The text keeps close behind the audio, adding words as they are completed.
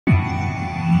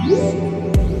Hey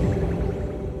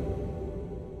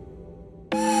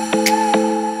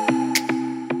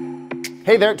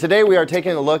there, today we are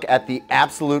taking a look at the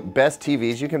absolute best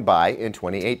TVs you can buy in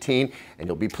 2018, and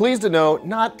you'll be pleased to know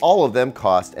not all of them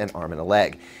cost an arm and a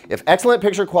leg. If excellent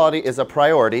picture quality is a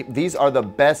priority, these are the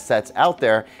best sets out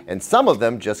there, and some of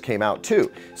them just came out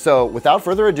too. So without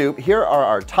further ado, here are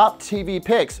our top TV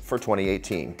picks for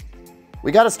 2018.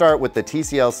 We got to start with the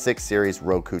TCL 6 Series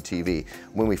Roku TV.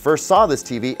 When we first saw this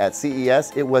TV at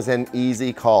CES, it was an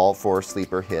easy call for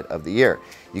sleeper hit of the year.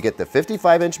 You get the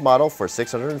 55-inch model for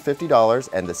 $650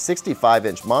 and the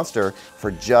 65-inch monster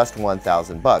for just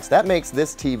 $1,000. That makes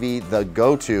this TV the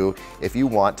go-to if you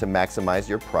want to maximize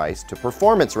your price to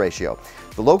performance ratio.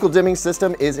 The local dimming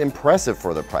system is impressive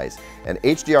for the price, and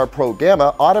HDR Pro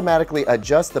Gamma automatically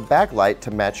adjusts the backlight to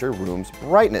match your room's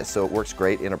brightness, so it works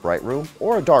great in a bright room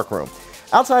or a dark room.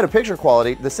 Outside of picture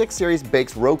quality, the 6 Series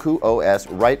bakes Roku OS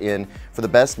right in for the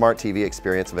best smart TV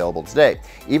experience available today.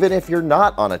 Even if you're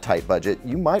not on a tight budget,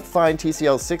 you might find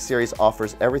TCL's 6 Series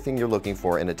offers everything you're looking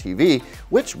for in a TV,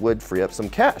 which would free up some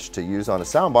cash to use on a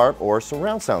soundbar or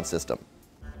surround sound system.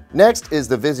 Next is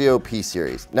the Vizio P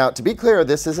Series. Now, to be clear,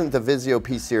 this isn't the Vizio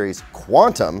P Series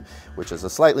Quantum, which is a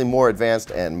slightly more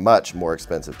advanced and much more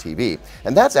expensive TV.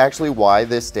 And that's actually why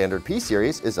this standard P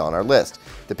Series is on our list.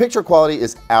 The picture quality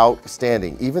is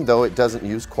outstanding, even though it doesn't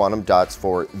use quantum dots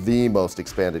for the most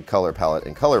expanded color palette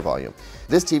and color volume.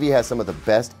 This TV has some of the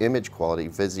best image quality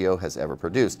Vizio has ever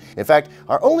produced. In fact,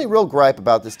 our only real gripe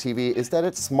about this TV is that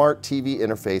its smart TV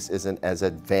interface isn't as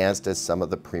advanced as some of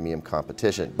the premium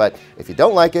competition. But if you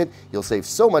don't like it, you'll save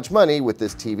so much money with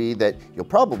this TV that you'll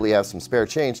probably have some spare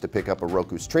change to pick up a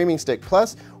Roku Streaming Stick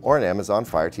Plus or an Amazon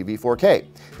Fire TV 4K.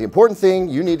 The important thing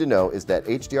you need to know is that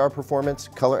HDR performance,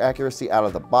 color accuracy out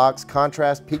of the box,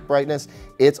 contrast, peak brightness,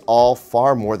 it's all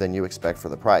far more than you expect for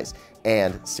the price,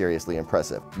 and seriously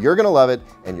impressive. You're gonna love it,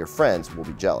 and your friends will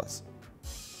be jealous.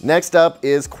 Next up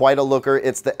is quite a looker.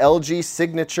 It's the LG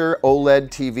Signature OLED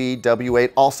TV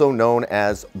W8, also known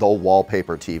as the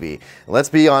wallpaper TV. And let's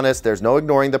be honest, there's no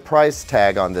ignoring the price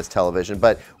tag on this television,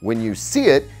 but when you see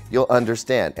it, you'll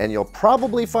understand, and you'll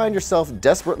probably find yourself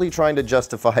desperately trying to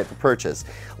justify the purchase.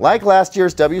 Like last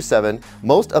year's W7,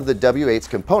 most of the W8's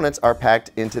components are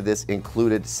packed into this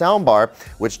included soundbar,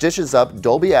 which dishes up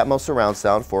Dolby Atmos surround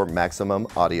sound for maximum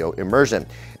audio immersion.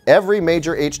 Every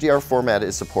major HDR format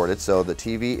is supported, so the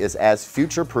TV is as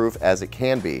future-proof as it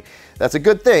can be. That's a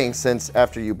good thing, since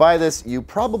after you buy this, you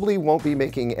probably won't be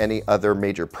making any other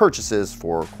major purchases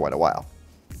for quite a while.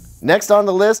 Next on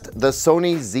the list, the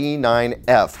Sony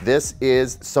Z9F. This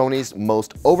is Sony's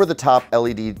most over-the-top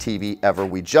LED TV ever.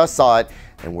 We just saw it,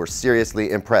 and we're seriously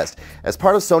impressed. As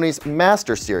part of Sony's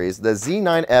Master Series, the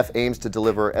Z9F aims to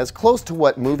deliver as close to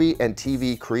what movie and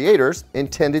TV creators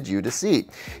intended you to see.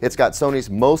 It's got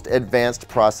Sony's most advanced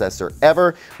processor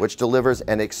ever, which delivers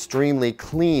an extremely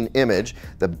clean image,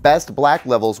 the best black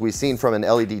levels we've seen from an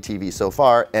LED TV so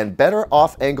far, and better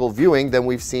off-angle viewing than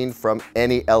we've seen from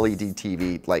any LED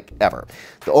TV like ever.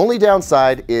 The only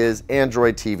downside is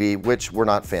Android TV, which we're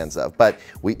not fans of, but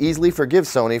we easily forgive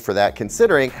Sony for that,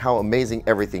 considering how amazing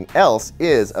everything else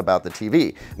is about the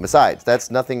TV. Besides, that's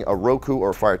nothing a Roku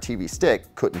or Fire TV Stick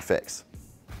couldn't fix.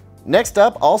 Next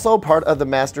up, also part of the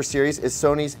Master Series, is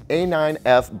Sony's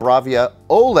A9F Bravia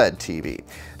OLED TV.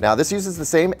 Now, this uses the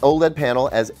same OLED panel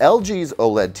as LG's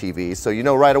OLED TV, so you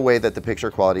know right away that the picture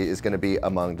quality is going to be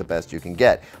among the best you can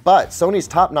get. But Sony's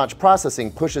top-notch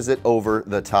processing pushes it over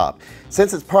the top.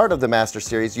 Since it's part of the Master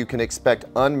Series, you can expect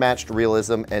unmatched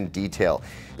realism and detail.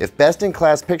 If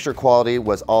best-in-class picture quality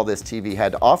was all this TV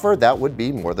had to offer, that would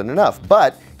be more than enough,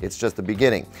 but it's just the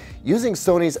beginning. Using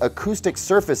Sony's acoustic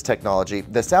surface technology,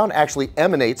 the sound actually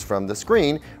emanates from the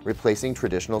screen, replacing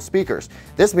traditional speakers.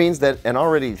 This means that an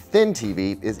already thin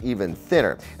TV is even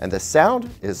thinner, and the sound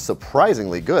is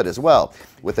surprisingly good as well,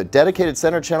 with a dedicated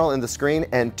center channel in the screen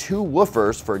and 2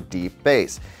 woofers for deep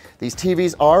bass. These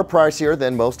TVs are pricier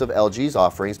than most of LG's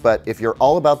offerings, but if you're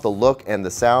all about the look and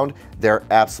the sound, they're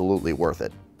absolutely worth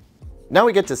it. Now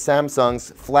we get to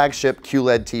Samsung's flagship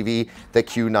QLED TV, the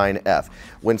Q9F.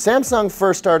 When Samsung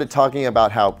first started talking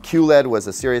about how QLED was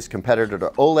a serious competitor to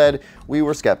OLED, we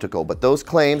were skeptical, but those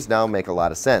claims now make a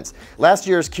lot of sense. Last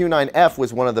year's Q9F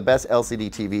was one of the best LCD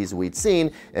TVs we'd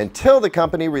seen until the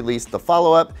company released the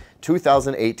follow-up,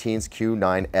 2018's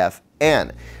Q9F.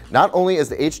 Not only is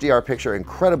the HDR picture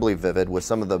incredibly vivid with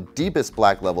some of the deepest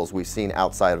black levels we've seen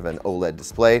outside of an OLED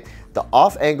display, the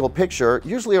off-angle picture,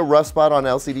 usually a rough spot on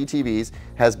LCD TVs,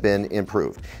 has been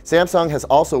improved. Samsung has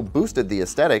also boosted the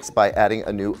aesthetics by adding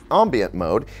a new ambient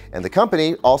mode, and the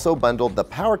company also bundled the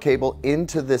power cable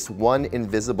into this one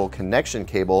invisible connection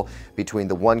cable between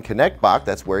the One Connect box,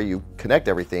 that's where you connect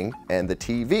everything, and the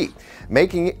TV,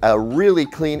 making a really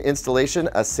clean installation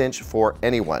a cinch for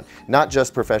anyone, not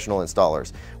just professional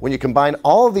installers. When you combine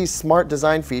all of these smart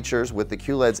design features with the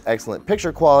QLED's excellent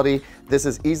picture quality, this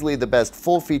is easily the best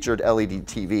full-featured LED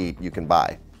TV you can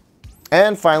buy.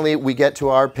 And finally, we get to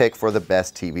our pick for the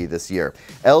best TV this year,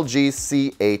 LG's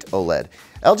C8 OLED.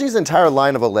 LG's entire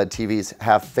line of OLED TVs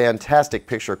have fantastic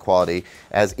picture quality,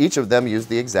 as each of them use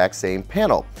the exact same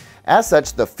panel. As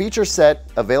such, the feature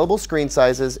set, available screen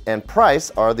sizes, and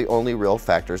price are the only real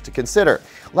factors to consider.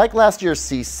 Like last year's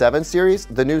C7 series,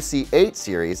 the new C8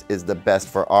 series is the best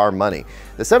for our money.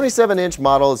 The 77-inch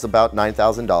model is about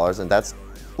 $9,000, and that's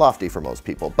lofty for most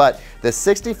people, but the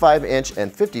 65-inch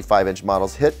and 55-inch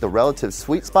models hit the relative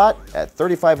sweet spot at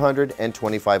 $3,500 and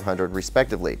 $2,500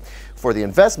 respectively. For the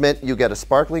investment, you get a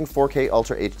sparkling 4K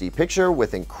Ultra HD picture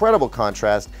with incredible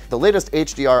contrast, the latest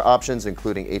HDR options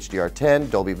including HDR10,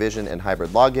 Dolby Vision, and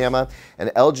hybrid log gamma, and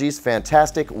LG's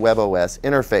fantastic WebOS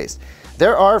interface.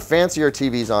 There are fancier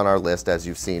TVs on our list, as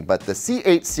you've seen, but the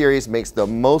C8 series makes the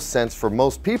most sense for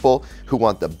most people who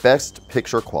want the best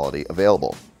picture quality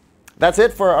available. That's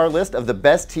it for our list of the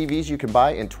best TVs you can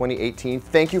buy in 2018.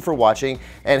 Thank you for watching.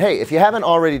 And hey, if you haven't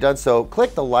already done so,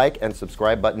 click the like and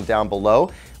subscribe button down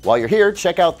below. While you're here,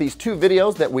 check out these 2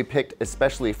 videos that we picked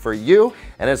especially for you.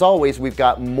 And as always, we've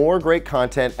got more great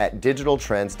content at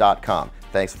digitaltrends.com.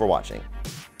 Thanks for watching.